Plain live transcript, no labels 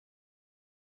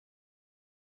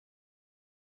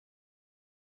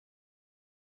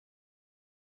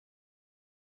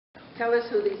Tell us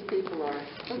who these people are.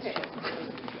 Okay.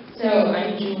 So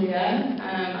I'm Julia.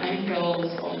 I'm Phil's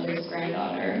oldest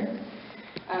granddaughter.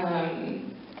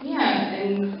 Yeah,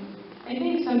 and I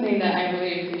think something that I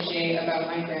really appreciate about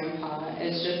my grandpa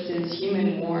is just his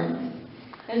human warmth.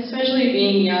 And especially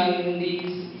being young in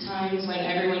these times when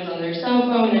everyone's on their cell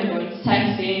phone, everyone's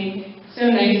texting. So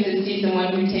nice to see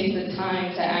someone who takes the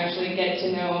time to actually get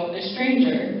to know a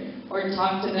stranger or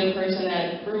talk to the person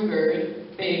at Brugger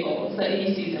Bagels that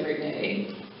he sees every day.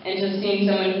 And just seeing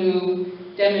someone who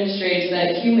demonstrates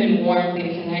that human warmth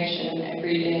and connection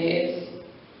every day,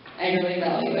 I really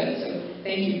value it. So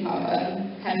thank you, Papa.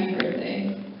 Happy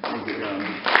birthday. Thank you,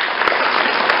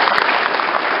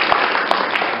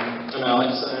 I'm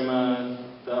Alex. I'm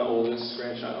the oldest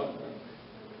grandchild.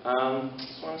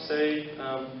 Just want to say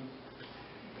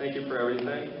thank you for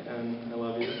everything, and I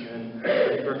love you, and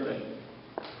happy birthday.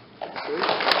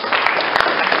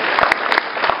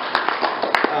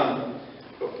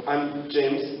 I'm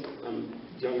James. I'm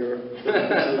younger.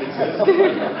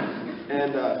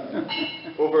 And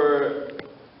over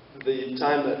the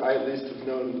time that I at least have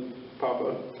known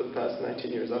Papa for the past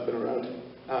 19 years I've been around,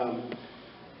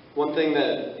 one thing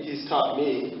that he's taught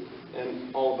me,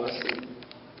 and all of us, and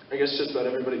I guess just about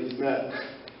everybody he's met,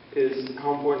 is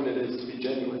how important it is to be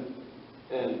genuine.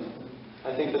 And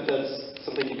I think that that's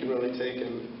something you can really take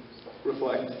and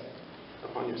reflect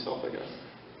upon yourself, I guess.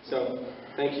 So,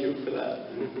 thank you for that.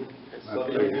 I just love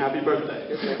you, and happy birthday.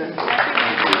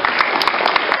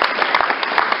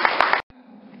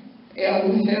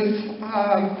 In his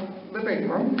living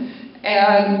room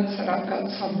and said, I've got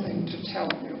something to tell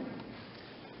you.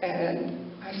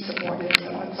 And I said, what is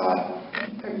it? I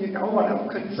thought, you know what I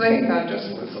could think. I just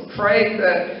was afraid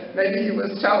that maybe he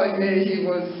was telling me he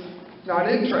was not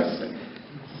interested.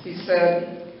 He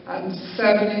said, I'm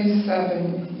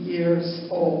 77 years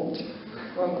old.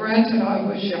 Well, granted, I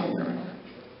was younger,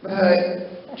 but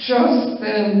just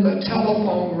then the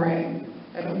telephone rang,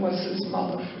 and it was his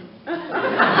mother. She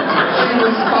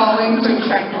was calling to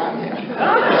check on him. She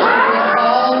was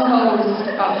almost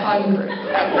 100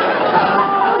 at that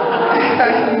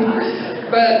time.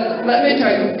 But let me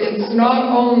tell you, it's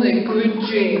not only good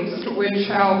genes to which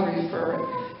Hal referred,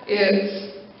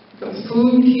 it's the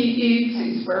food he eats.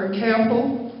 He's very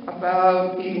careful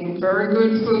about eating very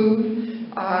good food.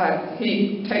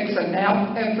 He takes a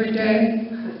nap every day.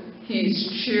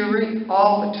 He's cheery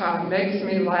all the time, makes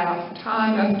me laugh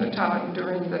time after time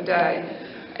during the day.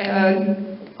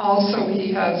 And also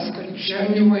he has a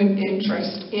genuine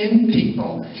interest in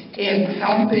people, in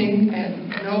helping and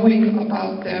knowing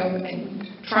about them and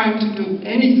trying to do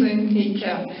anything he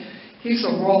can. He's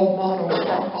a role model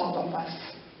for all of us.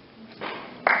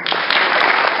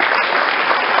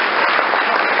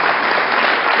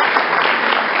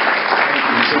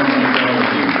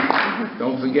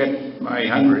 Don't forget my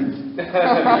 100.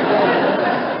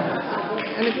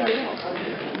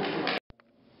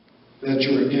 That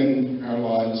you're in our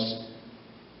lives.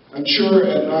 I'm sure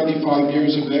at 95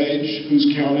 years of age,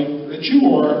 who's counting, that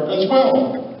you are as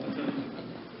well.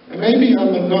 And maybe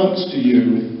unbeknownst to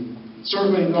you,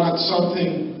 certainly not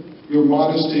something your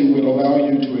modesty would allow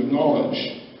you to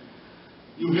acknowledge,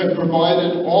 you have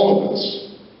provided all of us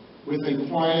with a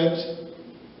quiet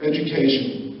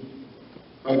education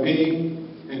by being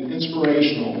an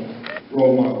inspirational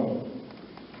role model.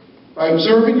 By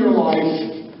observing your life,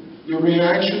 your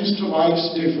reactions to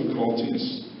life's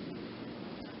difficulties,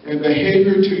 and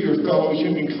behavior to your fellow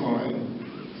humankind,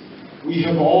 we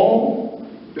have all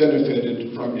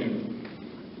benefited from you.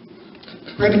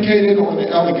 Predicated on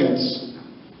elegance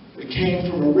that came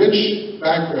from a rich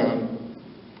background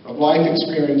of life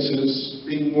experiences,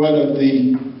 being one of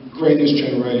the greatest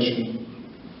generation,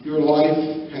 your life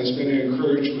has been an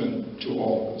encouragement to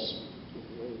all of us.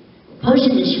 A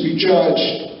person is to be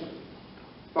judged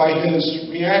by his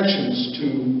reactions to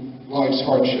life's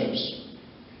hardships.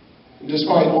 And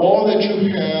despite all that you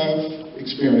have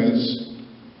experienced,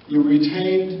 you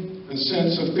retained a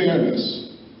sense of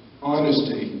fairness,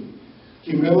 honesty,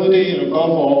 humility, and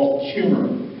above all, humor.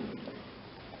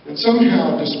 And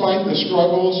somehow, despite the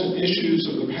struggles and issues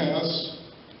of the past,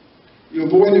 you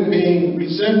avoided being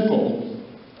resentful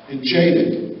and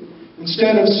jaded.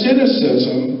 Instead of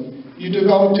cynicism, you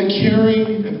developed a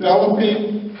caring,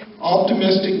 enveloping,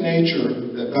 optimistic nature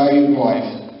that valued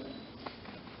life.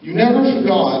 You never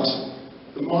forgot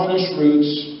the modest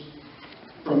roots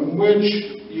from which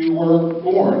you were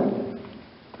born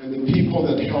and the people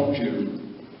that helped you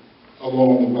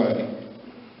along the way.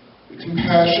 The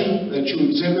compassion that you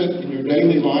exhibit in your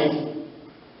daily life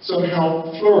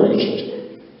somehow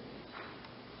flourished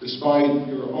despite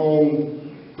your own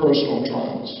personal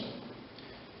trials.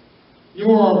 You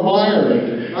are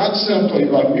admired not simply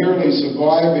by merely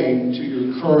surviving to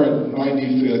your current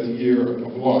 95th year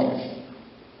of life,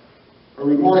 a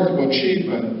remarkable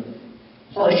achievement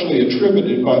partially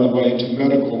attributed, by the way, to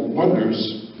medical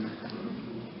wonders,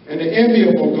 and an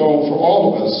enviable goal for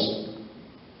all of us,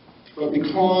 but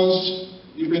because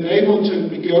you've been able to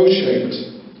negotiate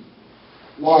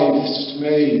life's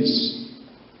maze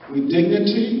with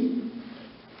dignity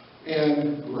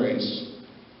and grace.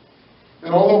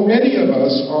 And although many of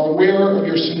us are aware of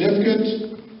your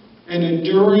significant and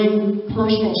enduring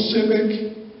personal,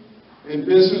 civic, and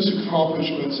business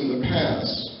accomplishments in the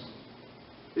past,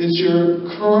 is your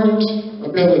current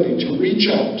ability to reach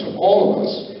out to all of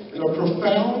us in a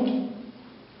profound,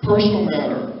 personal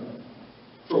manner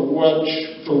for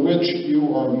which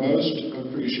you are most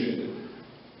appreciated.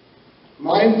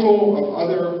 Mindful of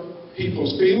other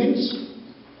people's feelings,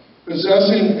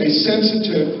 possessing a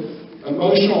sensitive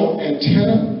emotional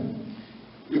antenna,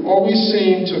 you always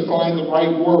seem to find the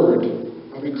right word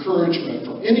of encouragement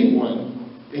for anyone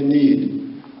in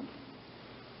need.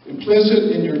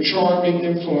 Implicit in your charming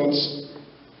influence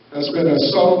has been a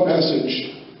subtle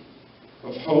message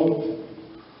of hope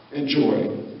and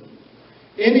joy.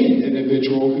 Any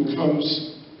individual who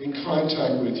comes in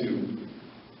contact with you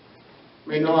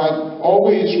may not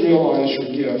always realize your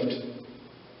gift,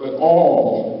 but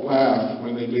all laugh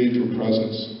when they leave your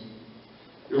presence.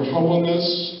 Your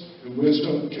humbleness and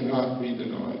wisdom cannot be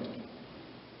denied.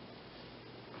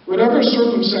 Whatever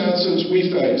circumstances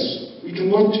we face, we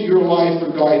can look to your life for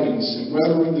guidance in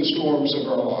weathering the storms of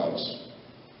our lives.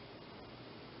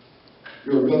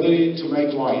 Your ability to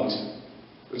make light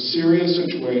of serious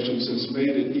situations has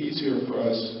made it easier for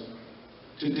us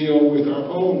to deal with our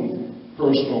own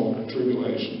personal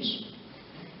tribulations.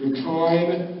 Your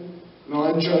kind,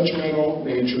 non-judgmental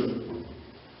nature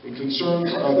and concern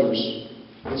for others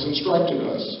has instructed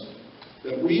us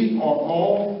that we are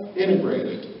all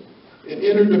integrated and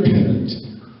interdependent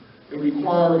and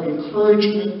require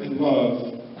encouragement and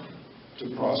love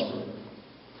to prosper.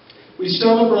 We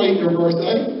celebrate your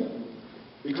birthday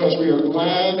because we are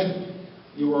glad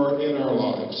you are in our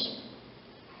lives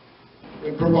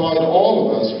and provide all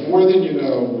of us, more than you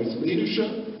know, with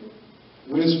leadership,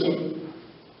 wisdom,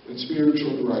 and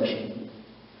spiritual direction.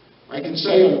 I can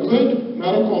say on good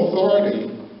medical authority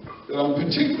that I'm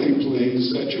particularly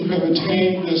pleased that you have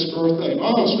attained this birthday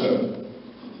milestone,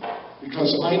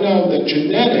 because I know that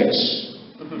genetics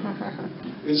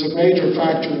is a major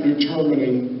factor in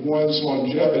determining one's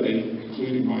longevity,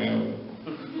 including my own.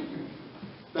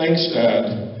 Thanks,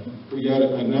 Dad, for yet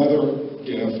another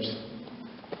gift.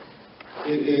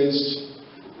 It is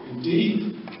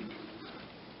indeed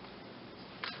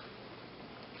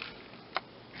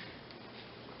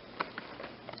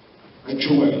a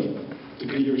joy to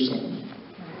be your son.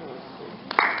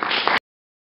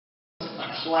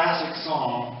 A classic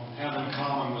song have in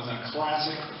common with a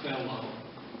classic fellow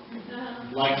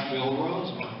like Phil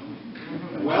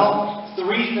Roseman. Well,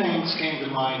 three things came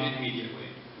to mind immediately.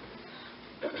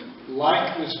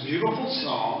 Like this beautiful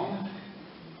song,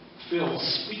 Phil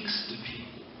speaks to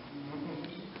people.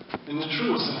 In the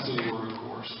truest sense of the word, of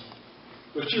course.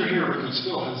 But you're here because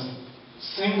Phil has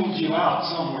singled you out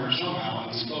somewhere, somehow,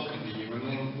 and spoken to you. And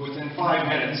then within 5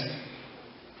 minutes,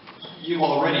 you've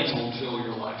already told Phil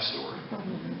your life story.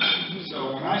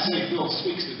 So when I say Phil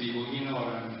speaks to people, you know what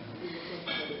I mean.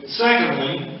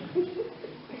 Secondly,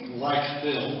 like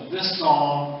Phil, this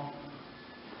song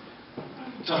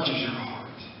touches your heart.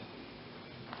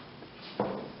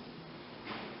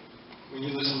 When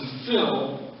you listen to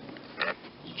Phil,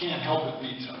 you can't help but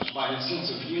be touched by his sense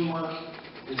of humor,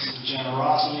 his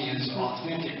generosity, his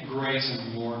authentic grace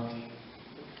and warmth.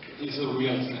 He's the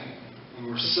real thing, and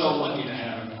we're so lucky to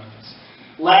have him with us.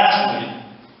 Lastly,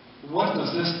 what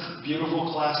does this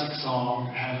beautiful classic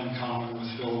song have in common with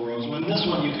Phil Roseman? This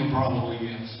one you can probably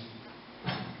guess.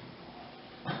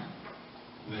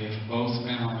 They've both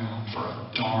been around for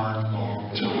a darn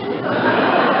long time.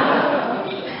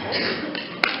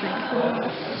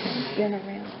 Been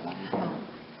around a long time.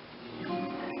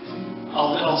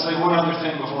 I'll say one other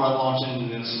thing before I launch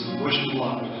into this. Wish me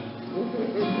luck with it.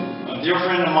 A dear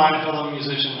friend of mine, a fellow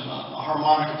musician, a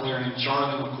harmonica player named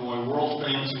Charlie McCoy,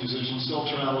 world-famous musician, still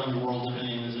traveling the world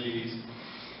today in his 80s.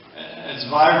 As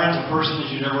vibrant a person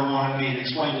as you'd ever want to meet,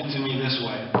 explained it to me this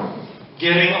way.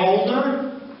 Getting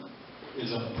older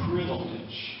is a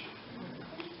privilege.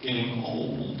 Getting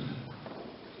old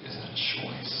is a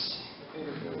choice.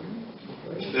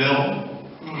 Phil,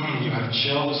 you have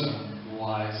chosen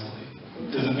wisely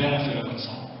to the benefit of us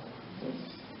all.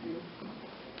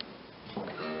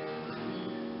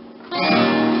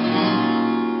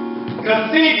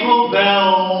 Cathedral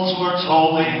bells were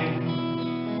tolling,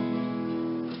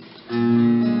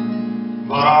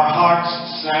 but our hearts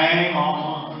sang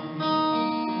on.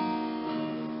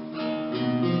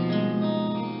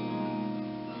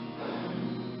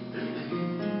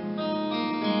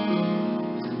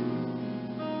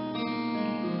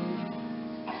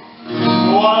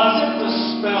 Was it the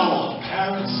spell of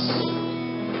Paris,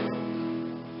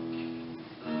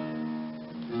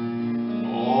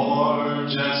 or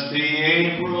just the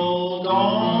April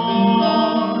dawn?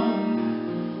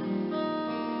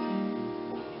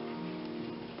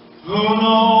 Who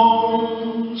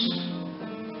knows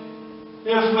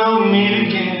if we'll meet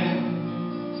again?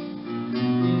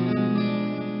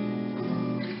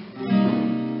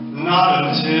 Not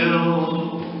until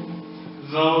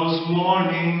those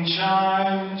morning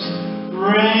chimes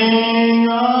ring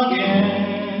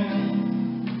again,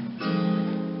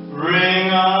 ring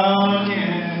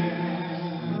again.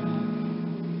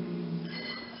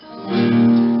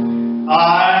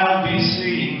 I'll be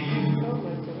seeing you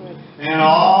in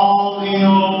all the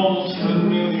old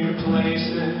familiar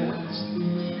places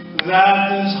that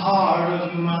this heart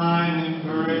of mine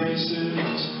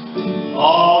embraces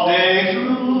all day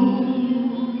through.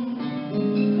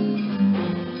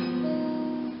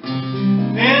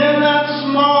 In that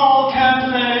small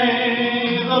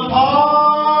cafe, the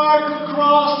park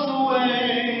across the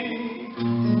way,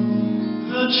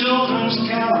 the children's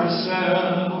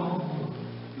carousel,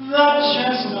 the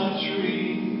chestnut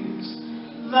trees,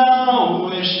 the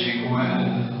wishing well.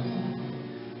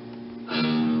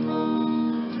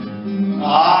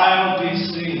 I'll be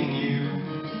seeing you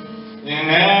in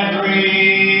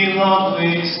every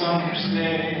lovely summer's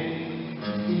day,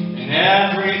 in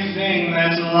everything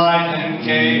that's light and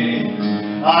gay.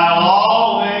 I'll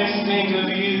always think of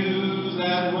you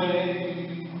that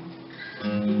way.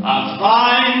 I'll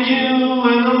find you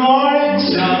in the morning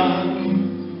sun,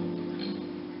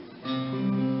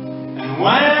 and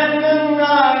when the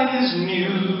night is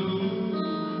new,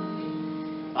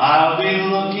 I'll be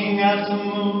looking at the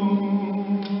moon,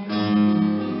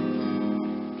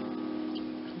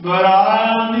 but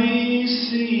I'll be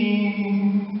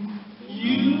seeing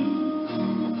you.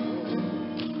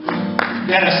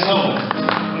 Dennis Sullivan.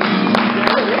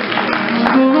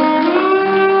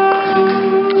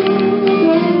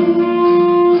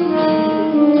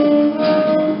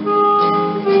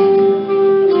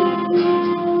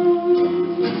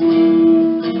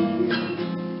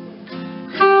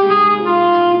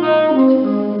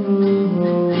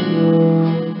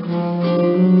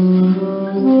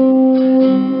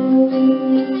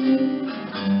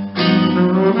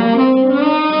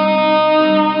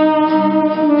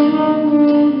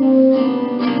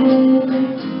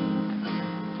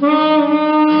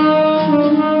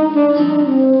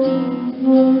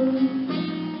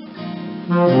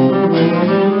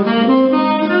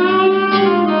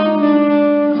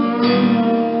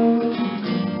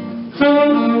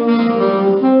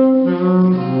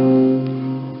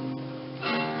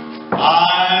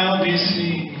 I'll be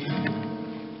seeing you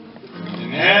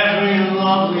in every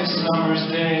lovely summer's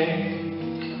day,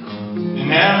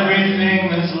 in everything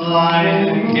that's light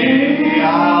and gay.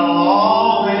 I'll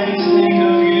always think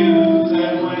of you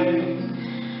that way.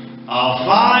 I'll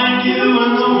find you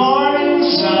in the morning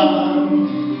sun,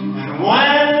 and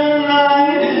when the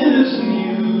night is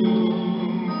new,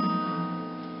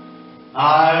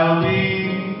 I'll be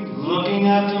looking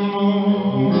at the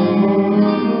moon.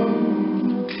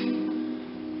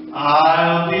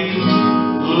 I'll be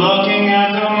looking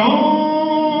at the moon.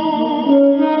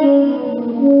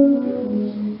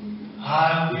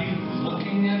 I'll be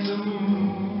looking at the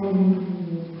moon.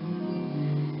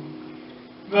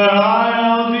 But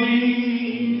I'll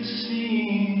be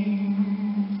seeing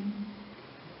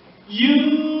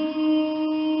you.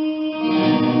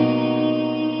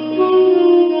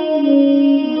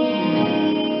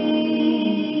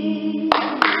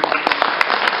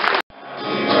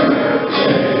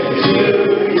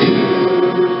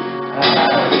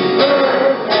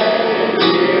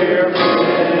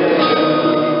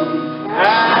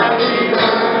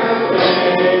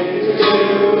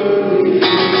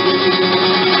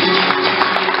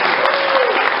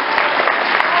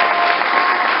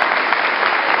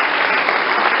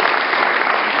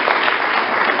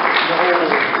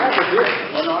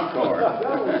 One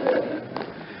encore.